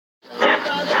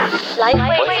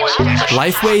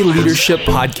Lifeway Leadership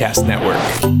Podcast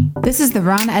Network. This is the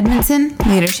Ron Edmondson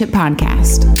Leadership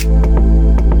Podcast.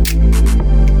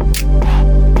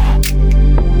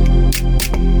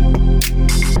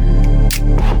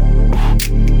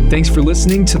 Thanks for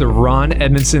listening to the Ron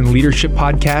Edmondson Leadership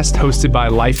Podcast hosted by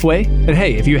Lifeway. And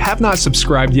hey, if you have not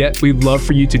subscribed yet, we'd love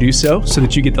for you to do so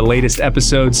that you get the latest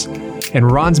episodes. And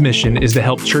Ron's mission is to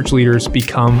help church leaders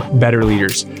become better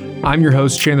leaders. I'm your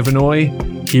host, Chandler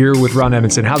Vanoy, here with Ron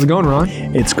Edmondson. How's it going, Ron?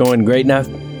 It's going great. Now,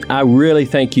 I really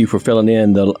thank you for filling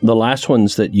in. The last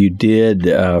ones that you did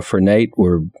for Nate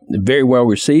were very well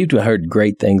received. I heard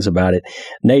great things about it.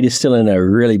 Nate is still in a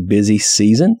really busy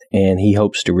season, and he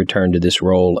hopes to return to this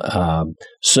role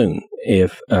soon.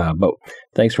 But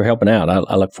thanks for helping out.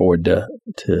 I look forward to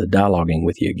dialoguing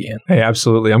with you again. Hey,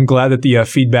 absolutely. I'm glad that the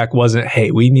feedback wasn't,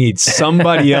 hey, we need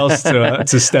somebody else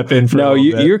to step in for No, a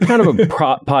little bit. You're kind of a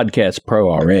podcast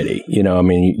pro already.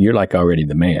 You're like already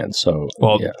the man. So,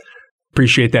 yeah.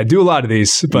 Appreciate that. Do a lot of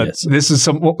these, but yes. This is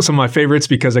some of my favorites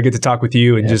because I get to talk with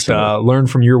you and just learn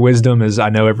from your wisdom, as I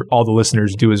know all the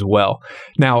listeners do as well.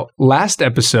 Now, last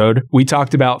episode, we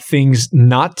talked about things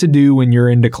not to do when you're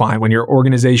in decline, when your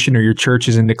organization or your church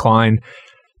is in decline,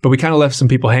 but we kind of left some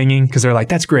people hanging because they're like,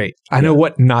 that's great. I know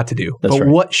what not to do, but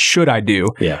what should I do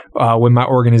when my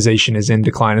organization is in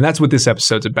decline? And that's what this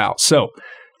episode's about. So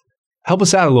help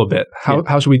us out a little bit.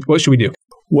 What should we do?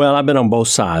 Well, I've been on both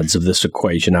sides of this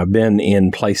equation. I've been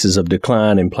in places of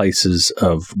decline and places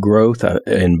of growth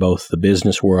in both the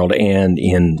business world and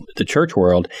in the church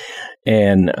world.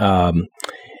 And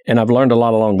I've learned a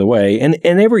lot along the way. And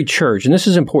every church, and this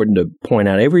is important to point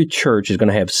out, every church is going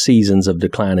to have seasons of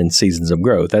decline and seasons of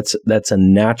growth. That's a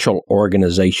natural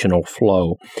organizational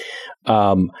flow.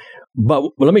 But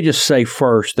let me just say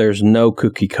first, there's no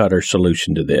cookie cutter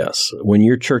solution to this. When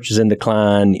your church is in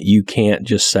decline, you can't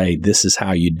just say, this is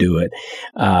how you do it.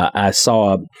 I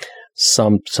saw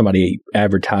somebody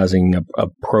advertising a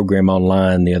program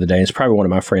online the other day. It's probably one of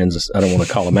my friends. I don't want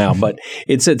to call him out, but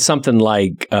it said something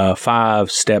like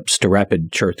 5 steps to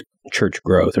rapid church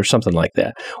growth or something like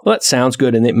that. Well, that sounds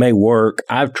good and it may work.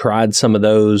 I've tried some of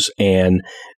those and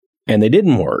they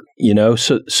didn't work,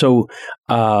 So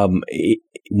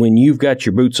when you've got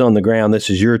your boots on the ground, this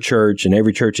is your church and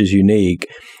every church is unique.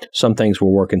 Some things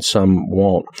will work and some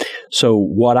won't. So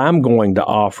what I'm going to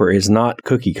offer is not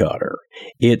cookie cutter.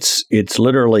 It's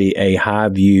literally a high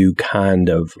view kind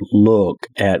of look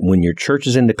at when your church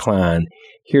is in decline.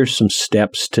 Here's some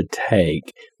steps to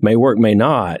take. May work, may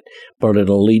not, but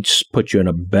it'll at least put you in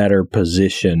a better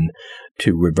position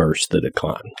to reverse the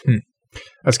decline.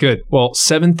 That's good. Well,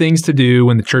 7 things to do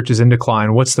when the church is in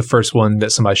decline. What's the first one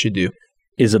that somebody should do?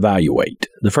 Is evaluate.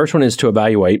 The first one is to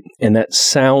evaluate, and that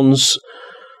sounds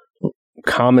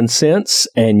common sense,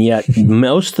 and yet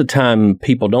most of the time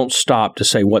people don't stop to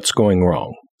say what's going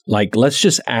wrong. Like, let's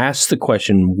just ask the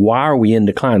question, why are we in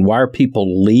decline? Why are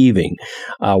people leaving?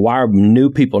 Why are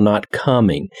new people not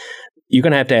coming? You're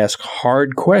going to have to ask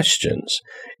hard questions.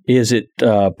 Is it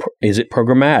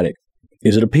programmatic?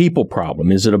 Is it a people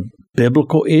problem? Is it a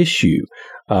biblical issue?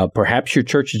 Perhaps your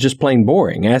church is just plain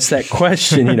boring. Ask that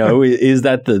question, is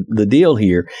that the deal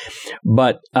here?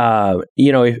 But,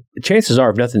 chances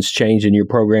are if nothing's changed in your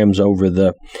programs over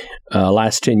the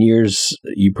last 10 years,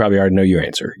 you probably already know your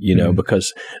answer,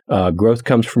 because growth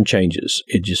comes from changes.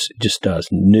 It just does.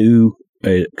 New,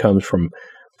 it comes from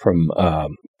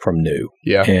new.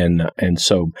 Yeah. And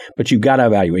so, but you've got to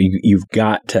evaluate. You've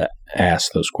got to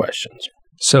ask those questions.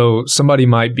 So somebody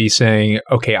might be saying,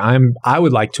 okay, I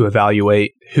would like to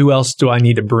evaluate. Who else do I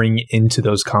need to bring into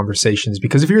those conversations?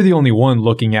 Because if you're the only one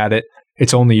looking at it,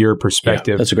 it's only your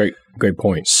perspective. Yeah, that's a great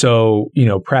point. So,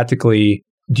 practically,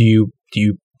 do you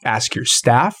ask your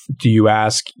staff? Do you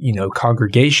ask,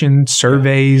 congregation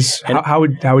surveys? And how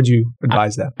would you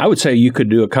advise that? I would say you could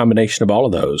do a combination of all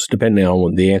of those, depending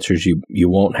on the answers you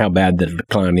want, how bad the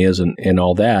decline is, and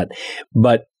all that.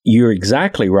 But you're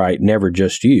exactly right. Never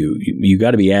just you. You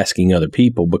got to be asking other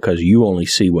people because you only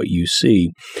see what you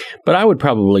see. But I would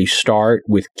probably start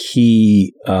with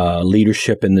key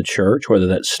leadership in the church, whether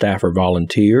that's staff or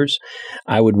volunteers.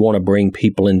 I would want to bring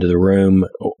people into the room.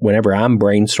 Whenever I'm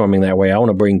brainstorming that way, I want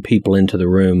to bring people into the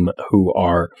room who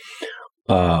are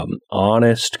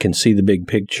honest, can see the big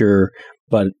picture,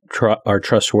 but are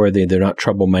trustworthy. They're not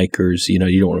troublemakers. You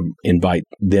don't want to invite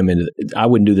them into. I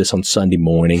wouldn't do this on Sunday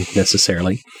morning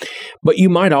necessarily, but you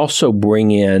might also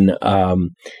bring in,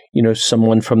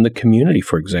 someone from the community,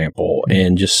 for example,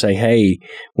 and just say, hey,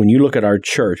 when you look at our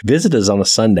church, visit us on a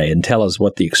Sunday and tell us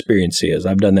what the experience is.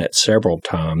 I've done that several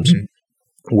times.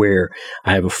 Where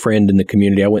I have a friend in the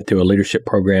community. I went through a leadership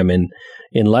program in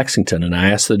in Lexington, and I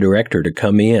asked the director to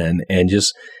come in and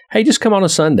just come on a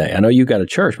Sunday. I know you got a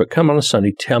church, but come on a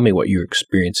Sunday. Tell me what your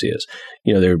experience is.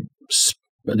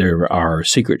 There are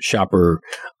secret shopper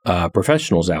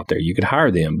professionals out there. You could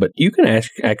hire them, but you can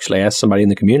actually ask somebody in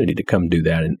the community to come do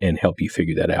that and help you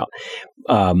figure that out.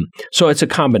 So it's a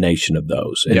combination of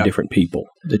those and different people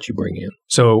that you bring in.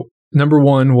 So number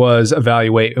one was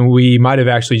evaluate, and we might have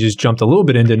actually just jumped a little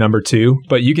bit into number two,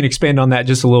 but you can expand on that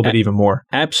just a little bit even more.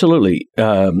 Absolutely.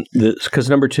 Because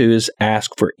number two is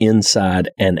ask for inside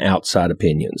and outside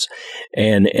opinions.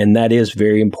 And that is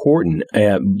very important.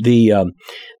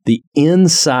 The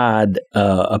inside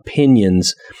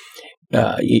opinions,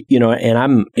 and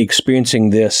I'm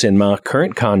experiencing this in my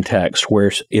current context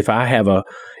where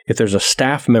if there's a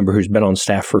staff member who's been on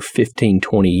staff for 15,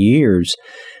 20 years,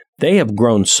 they have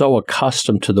grown so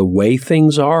accustomed to the way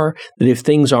things are that if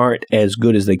things aren't as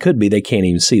good as they could be, they can't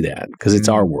even see that because it's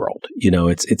our world.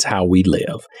 It's how we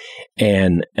live.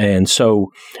 And so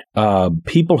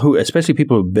especially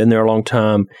people who've been there a long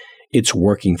time, it's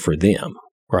working for them.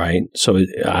 Right. So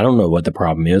I don't know what the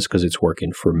problem is because it's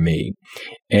working for me.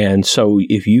 And so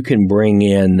if you can bring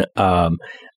in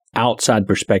outside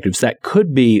perspectives, that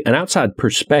could be an outside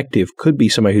perspective, could be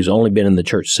somebody who's only been in the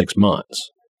church 6 months,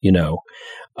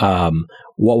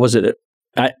 what was it?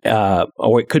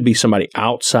 Or it could be somebody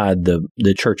outside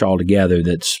the church altogether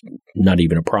that's not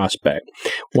even a prospect.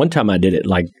 One time I did it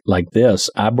like this.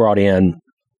 I brought in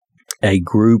a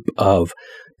group of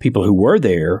people who were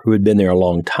there, who had been there a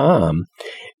long time,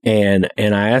 and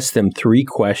I asked them 3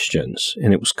 questions,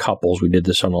 and it was couples. We did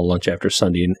this on a lunch after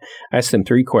Sunday, and I asked them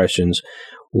 3 questions.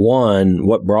 1,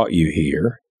 what brought you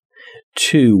here?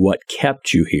 2, what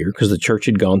kept you here? Because the church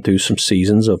had gone through some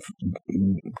seasons of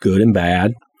good and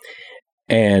bad,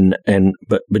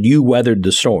 but you weathered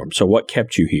the storm. So what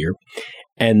kept you here?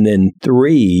 And then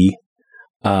 3,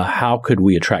 how could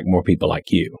we attract more people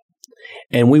like you?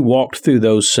 And we walked through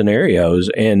those scenarios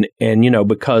and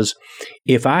because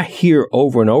if I hear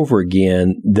over and over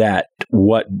again that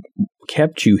what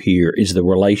kept you here is the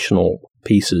relational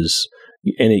pieces,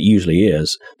 and it usually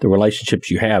is, the relationships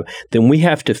you have, then we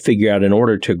have to figure out, in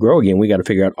order to grow again, we got to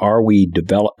figure out,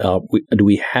 do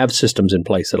we have systems in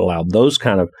place that allow those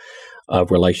kind of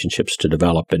relationships to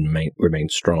develop and remain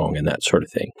strong and that sort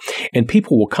of thing. And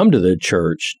people will come to the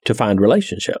church to find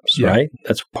relationships, right?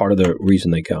 That's part of the reason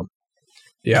they come.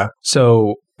 Yeah.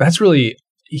 So that's really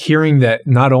hearing that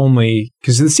not only,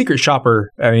 because the secret shopper,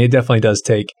 I mean, it definitely does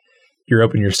take, you're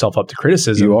opening yourself up to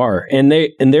criticism. You are. And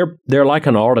they're like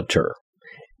an auditor.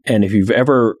 And if you've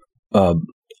ever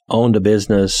owned a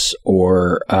business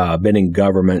or been in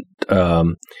government,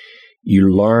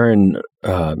 you learn,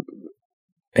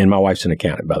 and my wife's an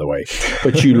accountant, by the way,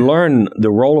 but you learn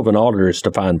the role of an auditor is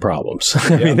to find problems.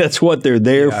 I mean, that's what they're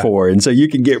there for. And so you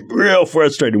can get real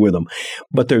frustrated with them,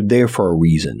 but they're there for a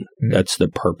reason. That's the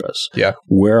purpose. Yeah.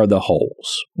 Where are the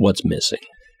holes? What's missing?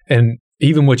 And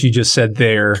even what you just said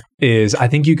there is, I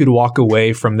think you could walk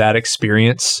away from that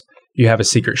experience. You have a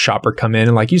secret shopper come in,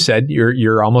 and like you said,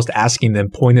 you're almost asking them,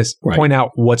 point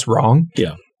out what's wrong.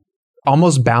 Yeah.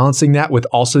 Almost balancing that with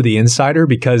also the insider,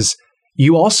 because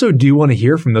you also do want to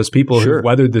hear from those people who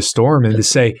weathered the storm and to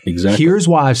say, here's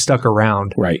why I've stuck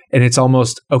around. Right. And it's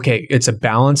almost, okay, it's a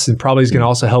balance and probably is going to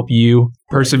also help you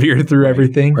persevere through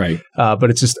everything. Right. But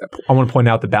it's just, I want to point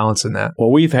out the balance in that.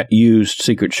 Well, we've used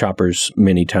secret shoppers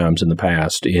many times in the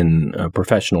past in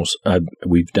professionals.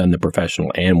 We've done the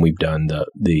professional and we've done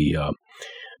the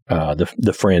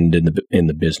friend in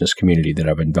the business community that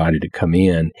I've invited to come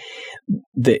in.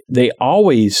 They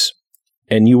always...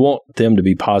 And you want them to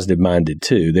be positive-minded,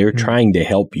 too. They're trying to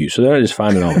help you. So they're not just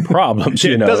finding all the problems,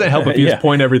 It doesn't help if you just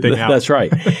point everything out. That's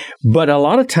right. But a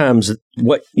lot of times,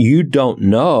 what you don't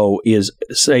know is,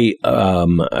 say,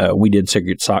 we did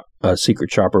secret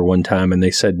shopper one time, and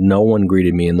they said, no one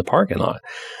greeted me in the parking lot.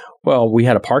 Well, we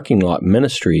had a parking lot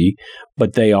ministry,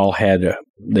 but they all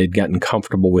they'd gotten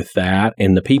comfortable with that.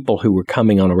 And the people who were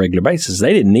coming on a regular basis,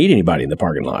 they didn't need anybody in the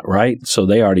parking lot, right? So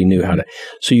they already knew how to.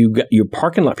 So you got your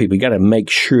parking lot people, you got to make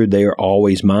sure they are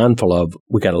always mindful of,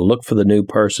 we got to look for the new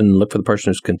person, look for the person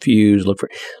who's confused,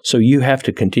 so you have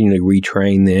to continually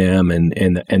retrain them and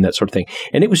that sort of thing.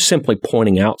 And it was simply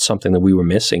pointing out something that we were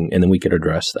missing, and then we could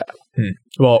address that.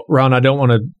 Well, Ron, I don't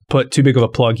want to put too big of a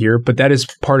plug here, but that is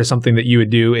part of something that you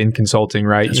would do in consulting,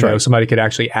 right? That's right. Somebody could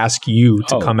actually ask you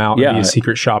to come out and be a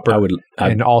secret shopper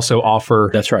and also offer,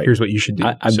 that's right, here's what you should do.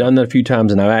 I've done that a few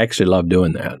times, and I actually love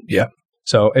doing that. Yeah.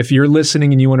 So if you're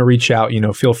listening and you want to reach out,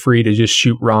 feel free to just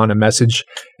shoot Ron a message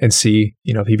and see,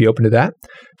 if he'd be open to that.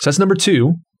 So that's number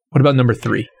 2. What about number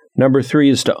 3? Number 3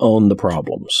 is to own the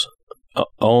problems.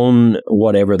 own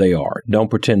whatever they are. Don't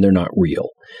pretend they're not real.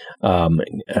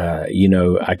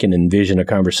 I can envision a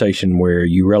conversation where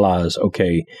you realize,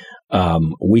 okay,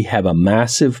 we have a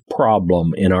massive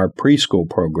problem in our preschool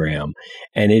program,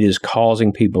 and it is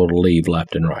causing people to leave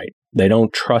left and right. They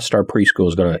don't trust our preschool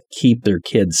is going to keep their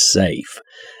kids safe.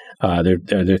 There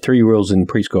are 3 rules in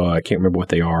preschool. I can't remember what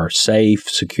they are: safe,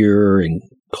 secure, and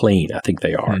clean. I think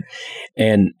they are.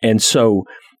 And so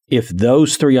if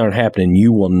those 3 aren't happening,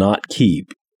 you will not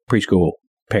keep preschool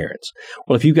parents.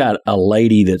 Well, if you've got a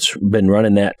lady that's been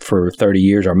running that for 30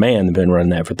 years, or a man that's been running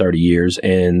that for 30 years,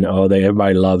 and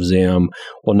everybody loves them.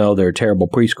 Well, no, they're a terrible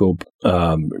preschool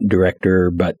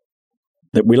director, but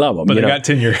that we love them. But they got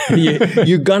tenure.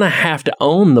 You're gonna have to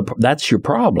own that's your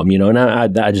problem, And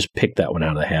I just picked that one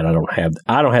out of the hat.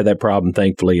 I don't have that problem,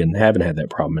 thankfully, and haven't had that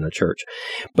problem in a church.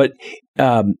 But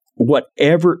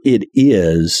whatever it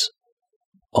is,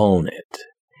 own it,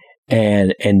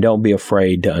 and don't be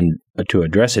afraid to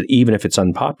address it, even if it's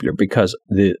unpopular. Because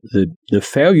the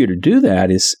failure to do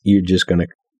that is you're just going to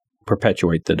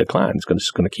perpetuate the decline. It's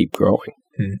just going to keep growing.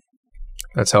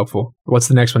 That's helpful. What's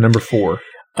the next one? Number 4.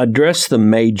 Address the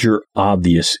major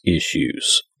obvious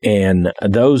issues, and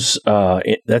those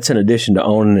that's in addition to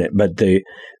owning it. But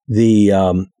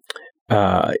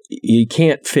you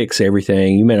can't fix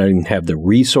everything. You may not even have the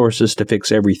resources to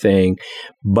fix everything,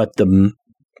 but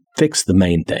fix the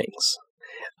main things.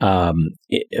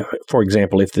 For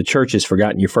example, if the church has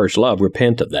forgotten your first love,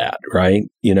 repent of that, right?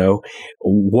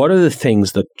 What are the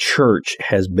things the church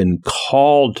has been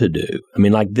called to do? I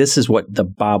mean, like, this is what the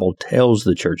Bible tells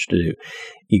the church to do.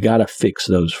 You got to fix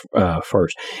those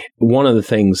first. One of the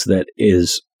things that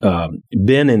is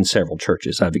been in several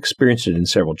churches, I've experienced it in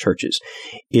several churches,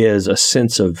 is a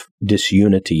sense of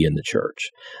disunity in the church,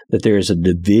 that there is a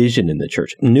division in the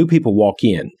church. New people walk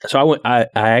in. So I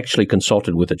actually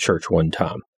consulted with a church one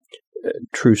time.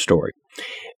 True story.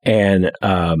 And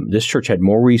this church had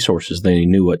more resources than they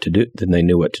knew what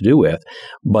to do with,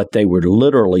 but they were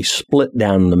literally split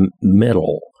down the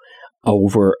middle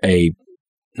over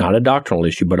not a doctrinal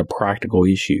issue, but a practical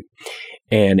issue.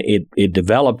 And it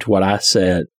developed what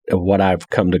I've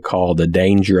come to call the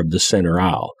danger of the center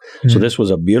aisle. So this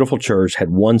was a beautiful church,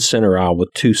 had one center aisle with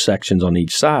 2 sections on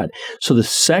each side. So the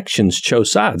sections chose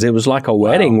sides. It was like a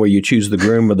wedding where you choose the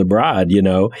groom or the bride,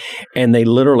 and they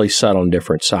literally sat on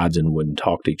different sides and wouldn't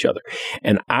talk to each other.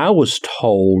 And I was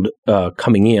told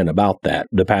coming in about that,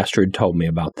 the pastor had told me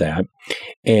about that,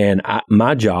 and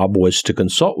my job was to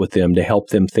consult with them to help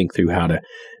them think through how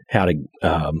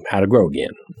to grow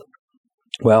again.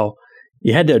 Well,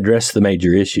 you had to address the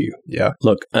major issue. Yeah.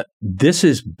 Look, this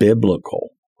is biblical,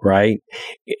 right?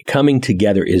 Coming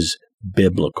together is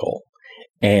biblical.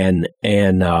 And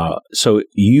so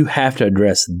you have to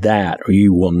address that, or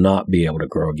you will not be able to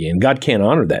grow again. God can't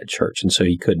honor that church, and so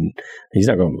he's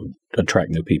not going to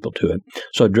attract new people to it.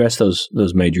 So address those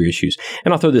major issues.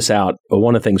 And I'll throw this out.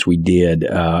 One of the things we did,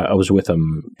 I was with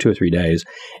them 2 or 3 days,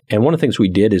 and one of the things we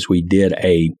did is we did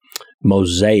a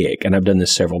mosaic, and I've done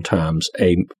this several times,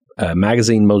 a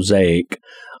magazine mosaic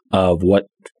of what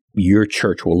your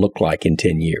church will look like in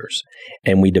 10 years.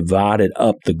 And we divided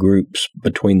up the groups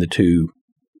between the 2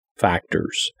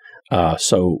 factors,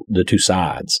 so the 2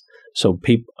 sides. So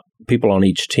people on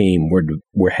each team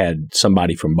had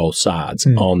somebody from both sides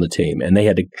on the team, and they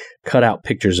had to cut out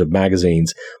pictures of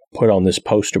magazines, put on this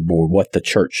poster board what the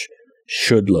church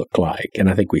should look like. And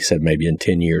I think we said maybe in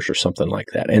 10 years or something like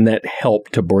that. And that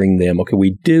helped to bring them, okay,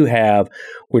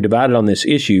 we're divided on this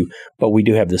issue, but we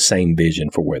do have the same vision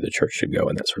for where the church should go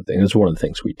and that sort of thing. That's one of the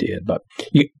things we did. But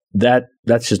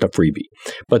that's just a freebie.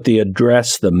 But the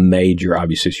address the major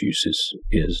obvious issues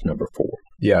is number 4.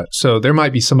 Yeah. So there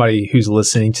might be somebody who's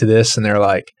listening to this and they're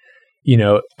like,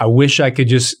 I wish I could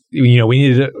just, we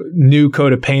needed a new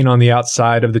coat of paint on the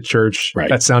outside of the church. Right.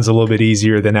 That sounds a little bit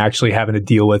easier than actually having to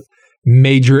deal with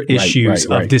major issues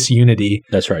of disunity.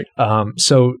 That's right.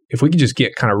 So if we could just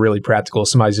get kind of really practical,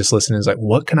 somebody's just listening is like,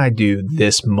 what can I do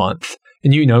this month?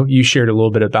 And you shared a little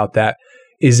bit about that.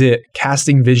 Is it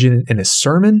casting vision in a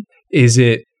sermon? Is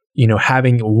it,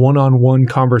 having one-on-one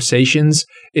conversations?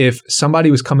 If somebody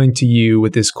was coming to you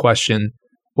with this question,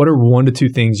 what are 1 to 2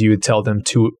 things you would tell them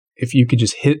to, if you could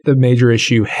just hit the major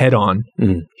issue head on?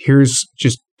 Here's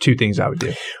just 2 things I would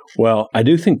do. Well, I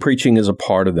do think preaching is a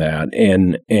part of that,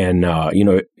 and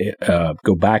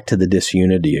go back to the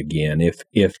disunity again.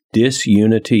 If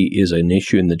disunity is an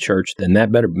issue in the church, then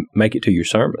that better make it to your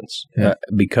sermons,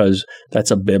 because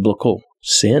that's a biblical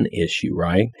sin issue,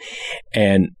 right?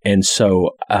 And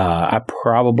so I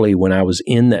probably, when I was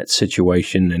in that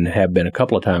situation, and have been a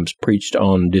couple of times, preached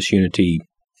on disunity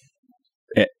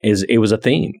it was a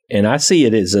theme, and I see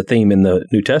it as a theme in the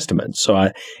New Testament. So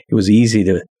it was easy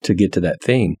to get to that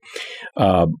theme.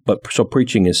 So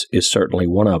preaching is certainly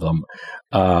one of them.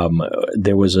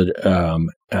 There was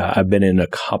I've been in a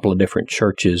couple of different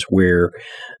churches where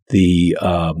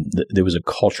there was a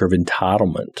culture of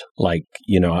entitlement. Like,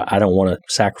 I don't want to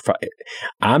sacrifice.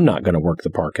 I'm not going to work the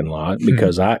parking lot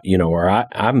because I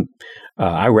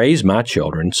raise my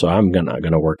children, so I'm not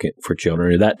going to work it for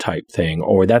children, or that type thing.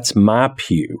 Or that's my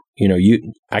pew.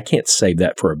 I can't save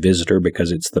that for a visitor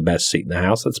because it's the best seat in the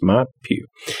house. That's my pew.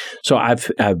 So I've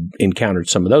encountered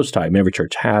some of those type. Every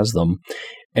church has them.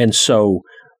 And so,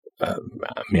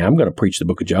 I'm going to preach the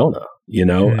book of Jonah,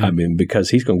 because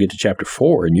he's going to get to chapter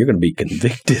 4 and you're going to be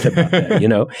convicted about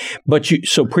that,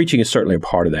 so preaching is certainly a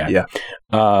part of that. Yeah.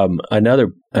 Another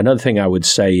thing I would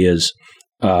say is,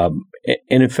 and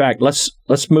in fact, let's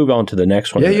move on to the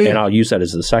next one, and I'll use that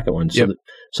as the second one. So,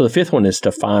 so the fifth one is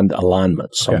to find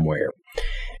alignment somewhere. Okay.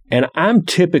 And I'm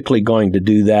typically going to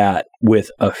do that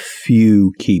with a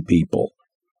few key people.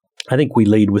 I think we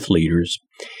lead with leaders.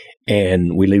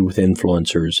 And we lead with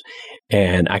influencers,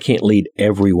 and I can't lead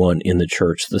everyone in the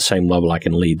church at the same level I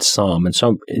can lead some. And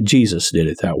Jesus did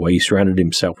it that way. He surrounded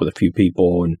himself with a few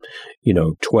people and,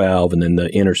 12, and then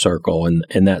the inner circle and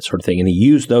that sort of thing. And he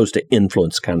used those to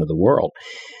influence kind of the world.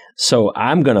 So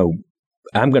I'm going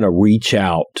to reach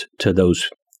out to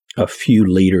a few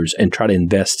leaders and try to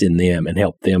invest in them and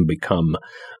help them become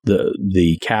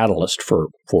the catalyst for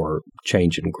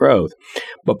change and growth.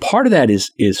 But part of that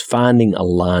is finding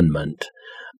alignment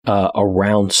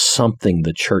around something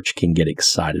the church can get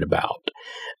excited about.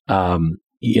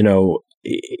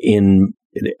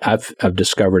 I've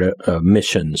discovered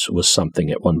missions was something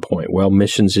at one point. Well,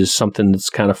 missions is something that's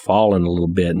kind of fallen a little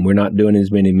bit, and we're not doing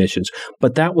as many missions.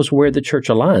 But that was where the church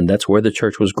aligned. That's where the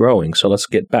church was growing. So let's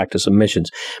get back to some missions.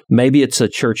 Maybe it's a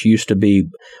church used to be,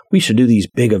 we should do these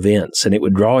big events, and it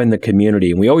would draw in the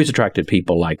community, and we always attracted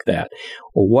people like that.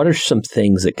 Well, what are some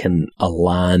things that can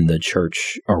align the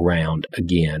church around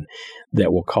again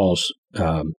that will cause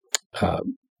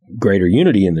greater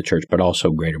unity in the church, but also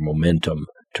greater momentum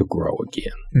to grow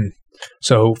again?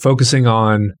 So focusing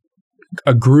on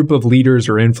a group of leaders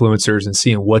or influencers and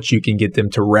seeing what you can get them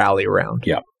to rally around.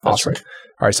 Yeah. Awesome. Right.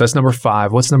 All right. So that's number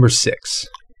 5. What's number 6?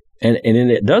 And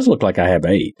it does look like I have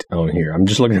 8 on here. I'm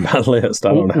just looking at my list.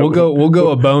 I don't know. We'll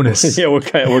go a bonus. Yeah, we'll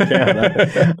count.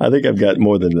 I think I've got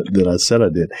more than I said I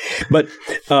did. But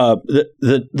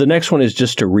the next one is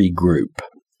just to regroup.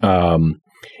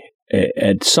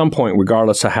 At some point,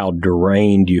 regardless of how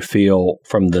drained you feel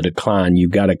from the decline,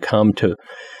 you've got to come to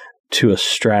a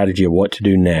strategy of what to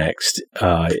do next.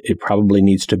 It probably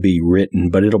needs to be written,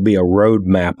 but it'll be a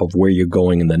roadmap of where you're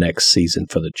going in the next season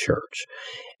for the church.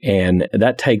 And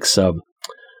that takes a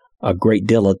great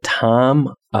deal of time.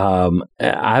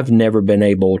 I've never been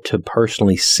able to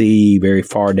personally see very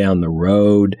far down the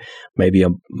road, maybe a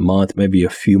month, maybe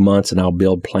a few months, and I'll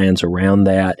build plans around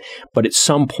that. But at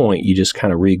some point, you just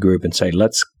kind of regroup and say,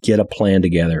 let's get a plan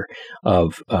together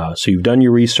so you've done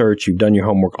your research, you've done your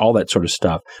homework, all that sort of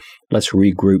stuff. Let's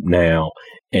regroup now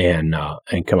and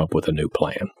come up with a new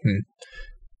plan.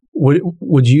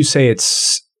 Would you say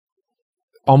it's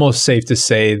almost safe to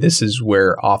say this is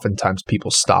where oftentimes people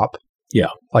stop? Yeah.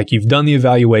 Like you've done the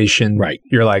evaluation. Right.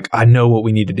 You're like, I know what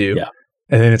we need to do. Yeah.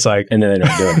 And then it's like. And then they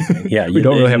don't do anything. Yeah. We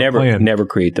don't really have a plan. Never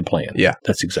create the plan. Yeah.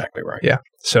 That's exactly right. Yeah.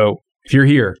 So if you're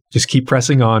here, just keep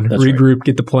pressing on, regroup,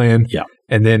 get the plan. Yeah.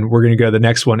 And then we're going to go to the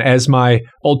next one. As my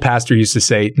old pastor used to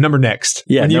say, number next.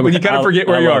 Yeah. When you kind of forget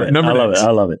where you are. Number next.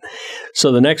 I love it.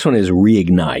 So the next one is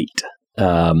reignite.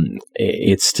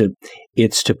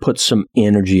 It's to put some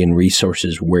energy and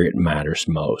resources where it matters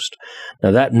most.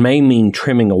 Now, that may mean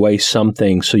trimming away some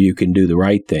things so you can do the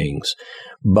right things,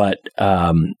 but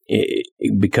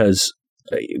because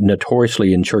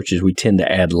notoriously in churches we tend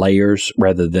to add layers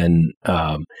rather than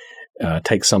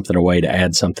take something away to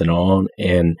add something on.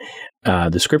 And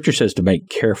the scripture says to make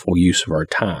careful use of our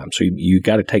time. So you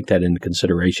got to take that into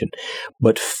consideration.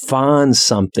 But find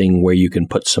something where you can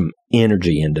put some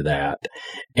energy into that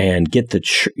and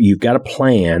you've got a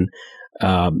plan.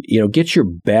 Get your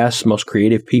best, most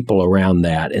creative people around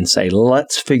that and say,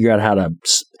 let's figure out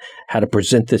how to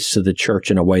present this to the church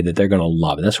in a way that they're going to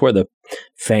love. And that's where the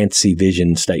fancy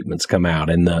vision statements come out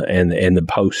and the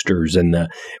posters and the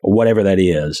whatever that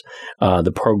is,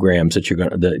 the programs that you're going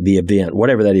to, the event,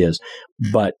 whatever that is.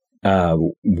 But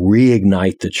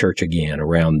reignite the church again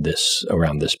around this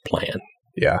plan.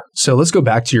 Yeah. So let's go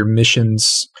back to your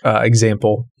missions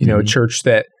example. A church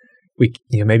that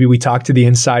maybe we talked to the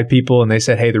inside people and they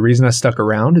said, hey, the reason I stuck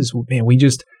around is, man,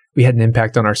 we had an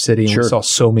impact on our city, and we saw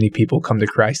so many people come to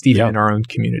Christ, even in our own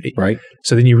community. Right.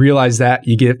 So then you realize that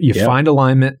you find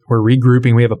alignment. We're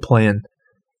regrouping. We have a plan.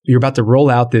 You're about to roll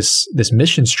out this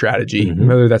mission strategy,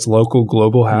 whether that's local,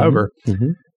 global, however.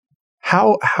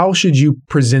 How should you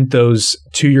present those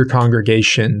to your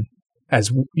congregation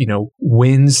as,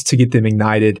 wins to get them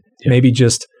ignited? Maybe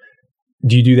just,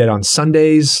 do you do that on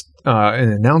Sundays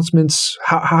and announcements?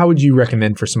 How would you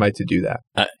recommend for somebody to do that?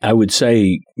 I would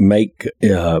say make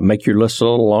your list a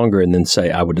little longer, and then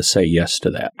I would say yes to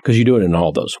that, because you do it in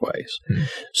all those ways.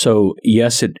 So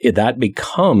yes, that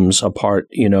becomes a part,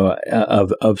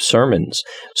 of sermons.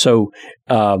 So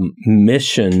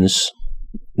missions.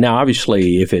 Now,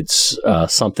 obviously, if it's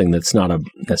something that's not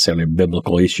necessarily a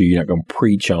biblical issue, you're not going to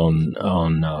preach on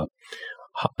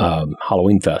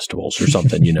Halloween festivals or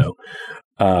something,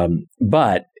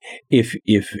 But if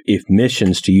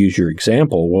missions, to use your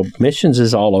example, well, missions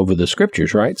is all over the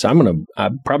scriptures, right? So I'm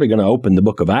probably going to open the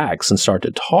book of Acts and start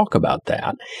to talk about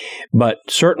that. But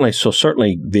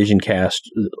certainly vision cast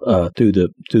through the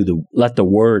let the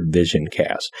word vision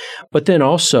cast. But then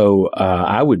also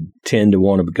I would tend to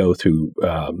want to go through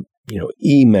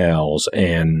emails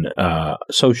and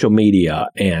social media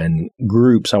and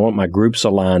groups. I want my groups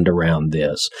aligned around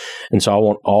this. And so I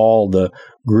want all the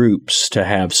groups to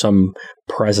have some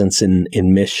presence in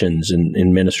missions and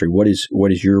in ministry. What is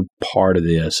your part of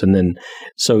this? And then,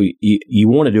 so you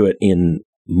want to do it in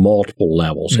multiple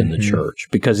levels in the church,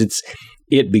 because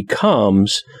it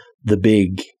becomes the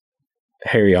big,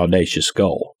 hairy, audacious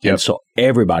goal. And so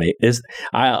everybody is,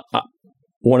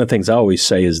 one of the things I always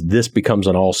say is this becomes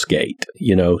an all skate,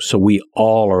 so we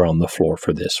all are on the floor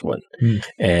for this one.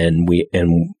 And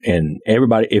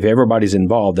everybody, if everybody's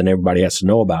involved, then everybody has to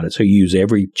know about it. So you use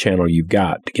every channel you've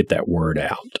got to get that word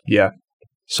out. Yeah.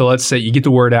 So let's say you get the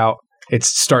word out.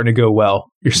 It's starting to go well.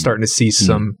 You're starting to see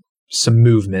some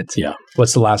movement. Yeah.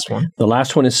 What's the last one? The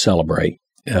last one is celebrate.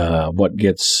 What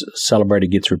gets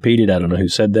celebrated gets repeated. I don't know who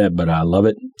said that, but I love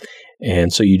it.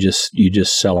 And so you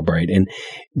just celebrate, and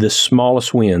the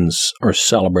smallest wins are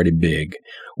celebrated big.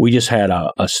 We just had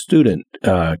a student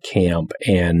camp,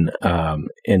 and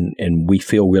we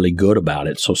feel really good about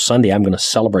it. So Sunday, I'm going to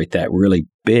celebrate that really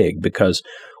big, because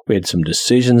we had some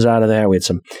decisions out of that. We had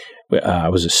some. I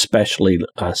was especially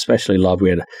loved. We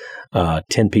had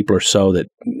 10 people or so that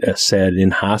said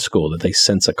in high school that they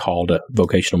sense a call to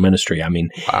vocational ministry. I mean,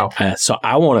 wow. So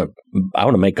I want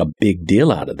to make a big deal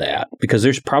out of that, because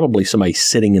there's probably somebody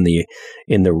sitting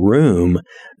in the room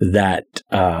that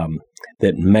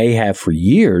may have for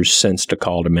years sensed a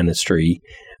call to ministry,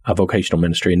 a vocational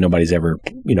ministry, and nobody's ever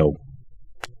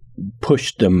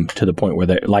pushed them to the point where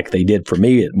they did for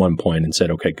me at one point, and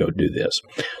said, okay, go do this.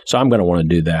 So I'm going to want to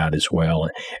do that as well.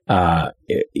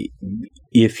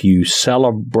 If you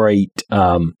celebrate,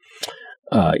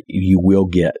 you will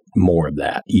get more of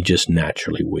that. You just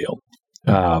naturally will.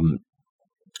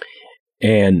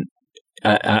 And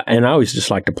I always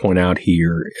just like to point out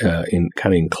here, in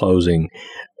closing,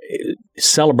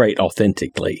 celebrate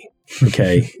authentically.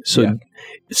 Okay. So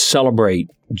celebrate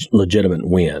legitimate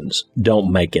wins. Don't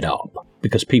make it up,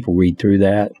 because people read through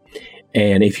that.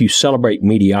 And if you celebrate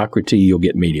mediocrity, you'll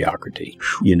get mediocrity,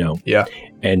 Yeah.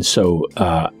 And so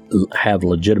have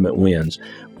legitimate wins,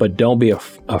 but don't be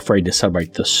afraid to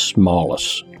celebrate the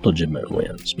smallest legitimate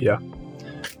wins. Yeah.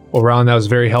 Well, Ron, that was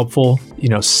very helpful.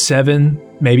 7,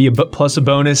 maybe plus a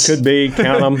bonus. Could be,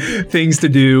 count them. Things to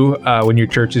do when your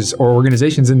churches or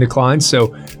organization's in decline.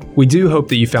 So we do hope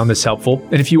that you found this helpful.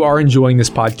 And if you are enjoying this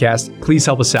podcast, please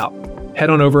help us out. Head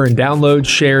on over and download,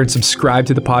 share, and subscribe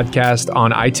to the podcast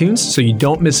on iTunes so you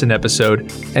don't miss an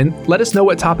episode. And let us know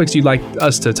what topics you'd like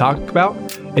us to talk about.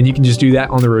 And you can just do that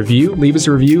on the review. Leave us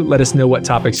a review. Let us know what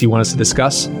topics you want us to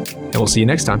discuss. And we'll see you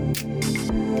next time.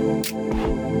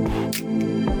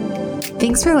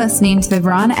 Thanks for listening to the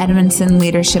Ron Edmondson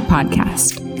Leadership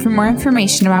Podcast. For more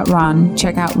information about Ron,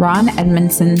 check out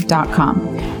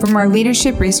ronedmondson.com. For more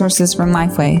leadership resources from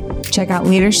Lifeway, check out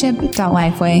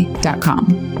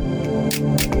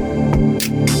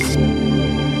leadership.lifeway.com.